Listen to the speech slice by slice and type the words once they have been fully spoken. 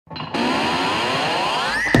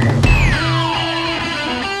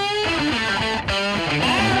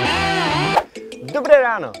Dobré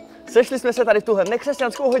ráno. Sešli jsme se tady v tuhle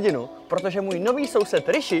nekřesťanskou hodinu, protože můj nový soused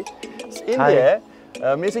Rishi z Indie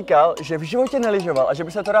mi říkal, že v životě nelyžoval a že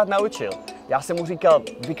by se to rád naučil. Já jsem mu říkal,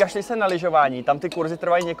 vykašli se na lyžování, tam ty kurzy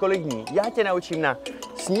trvají několik dní. Já tě naučím na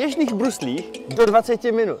sněžných bruslích do 20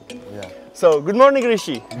 minut. Yeah. So, good morning,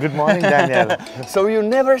 Rishi. Good morning, Daniel. So you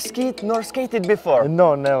never skied nor skated before?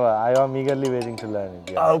 No, never. I am eagerly waiting to learn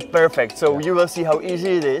it. Yeah. Oh, perfect. So you will see how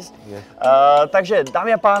easy it is. Yes. Takže,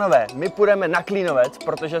 dámy a pánové, my půjdeme na Klínovec,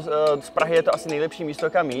 protože z Prahy je to asi nejlepší místo,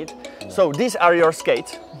 kam jít. Yeah. So these are your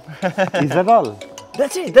skates. Is that all?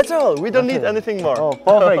 That's it, that's all. We don't need anything more. Oh,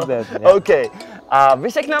 perfect then. Yeah. Okay. A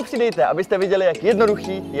vy se k nám přidejte, abyste viděli, jak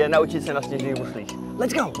jednoduchý je naučit se na sněžných bruslích.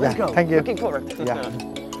 Let's go, let's go. Thank you. Looking forward. Yeah.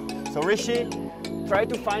 So Rishi, try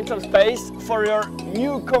to find some space for your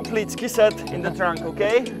new complete ski set in the trunk,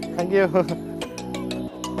 okay? Thank you.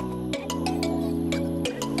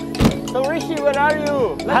 So Rishi, where are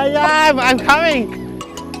you? I'm coming.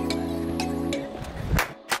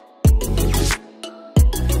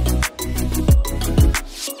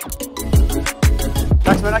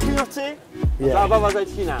 Tak jsme na Klínovci, zábava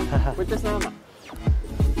začíná. Pojďte s náma.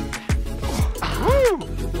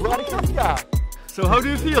 To byla rychlovka. So how do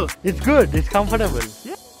you feel? It's good, it's comfortable.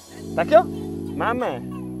 Yeah. Tak jo, máme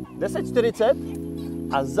 10:40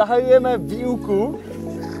 a zahajujeme výuku.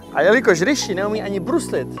 A jelikož Rishi neumí ani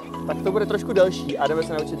bruslit, tak to bude trošku delší a jdeme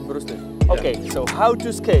se naučit bruslit. Okay, so how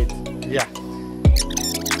to skate? Yeah.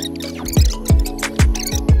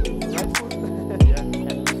 Right foot. Yeah.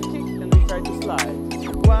 And kick and we try to slide.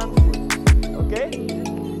 One foot. Okay?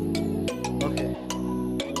 Okay.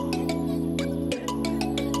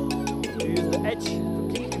 You use the edge to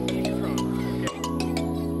kick from.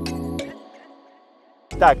 Okay.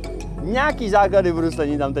 Tak, nějaký základy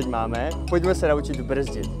bruslení tam teď máme. Pojďme se naučit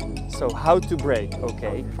brzdit. So how to brake,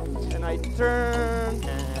 okay? And I turn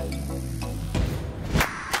and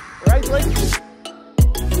right leg.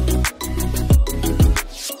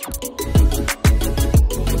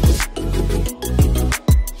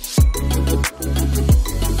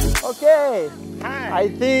 Okay. Hi.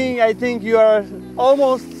 I think you are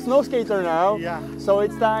almost snow skater now. Yeah. So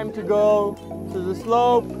it's time to go to the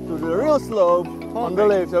slope, to the real slope on the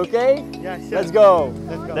lift, okay? Yeah, sure. Let's go.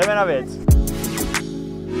 Let's go. Jdeme na věc.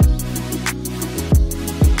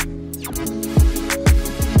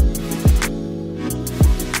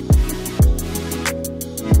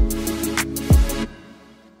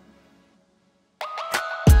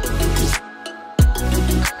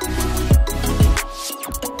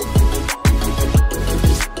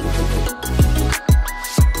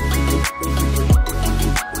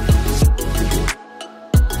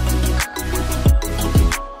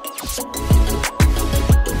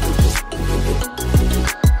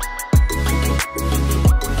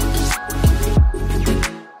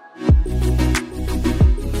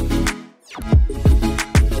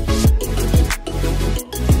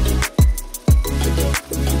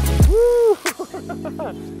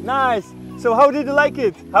 Nice. So how did you like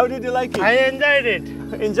it? How did you like it? I enjoyed it.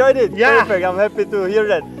 Enjoyed it? Yeah. Perfect. I'm happy to hear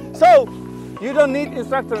that. So you don't need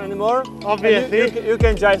instructor anymore. Obviously. You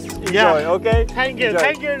can just enjoy, okay? Thank you. Enjoy.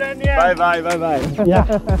 Thank you, Daniel. Bye bye, bye bye. Yeah.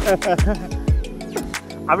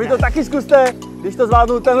 A vy to taky zkuste, když to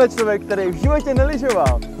zvládnul tenhle člověk, který v životě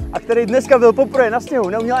nelyžoval a který dneska byl poprvé na sněhu,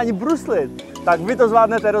 neuměl ani bruslit, tak vy to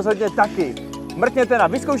zvládnete rozhodně taky. Mrkněte na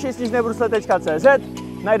vyzkoušejsnižnébrusle.cz,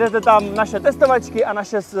 najdete tam naše testovačky a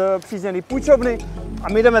naše přízněné půjčovny a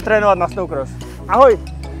my jdeme trénovat na snowcross. Ahoj!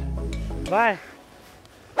 Bye.